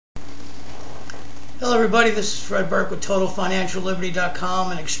Hello everybody, this is Fred Burke with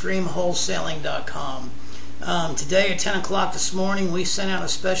TotalFinancialLiberty.com and ExtremeWholesaling.com. Today at 10 o'clock this morning we sent out a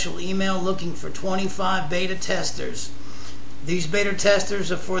special email looking for 25 beta testers. These beta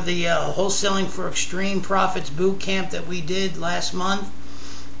testers are for the Wholesaling for Extreme Profits boot camp that we did last month,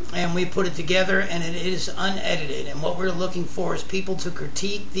 and we put it together and it is unedited, and what we're looking for is people to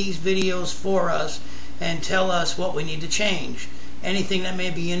critique these videos for us and tell us what we need to change, anything that may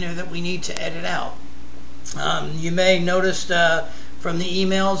be in there that we need to edit out. You may notice from the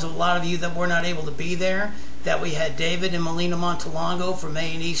emails of a lot of you that were not able to be there that we had David and Melina Montalongo from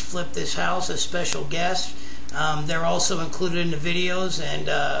A&E's Flip This House as special guests. They're also included in the videos, and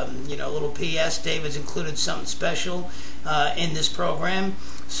a little PS, David's included something special in this program.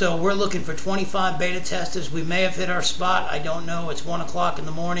 So we're looking for 25 beta testers. We may have hit our spot. I don't know. It's 1 o'clock in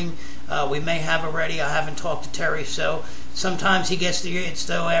the morning. We may have already. I haven't talked to Terry, so sometimes he gets the hits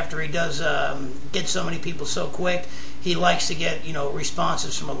though after he does get so many people so quick. He likes to get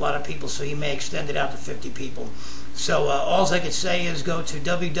responses from a lot of people, so he may extend it out to 50 people. So all I can say is go to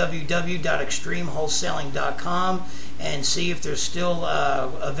www.extremewholesaling.com and see if there's still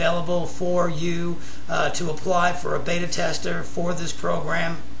available for you to apply for a beta tester for this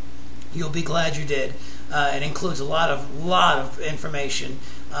program. You'll be glad you did. It includes a lot of information,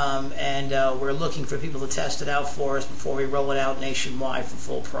 and we're looking for people to test it out for us before we roll it out nationwide for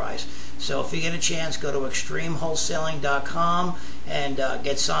full price. So if you get a chance, go to extremewholesaling.com and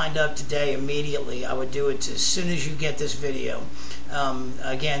get signed up today immediately. I would do it as soon as you get this video.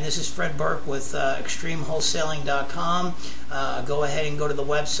 Again, this is Fred Burke with extremewholesaling.com. Go ahead and go to the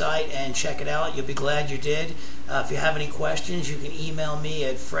website and check it out. You'll be glad you did. If you have any questions, you can email me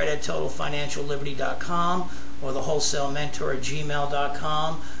at fred@totalfinancialliberty.com or the wholesale mentor at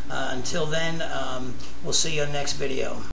gmail.com. Until then, we'll see you in the next video.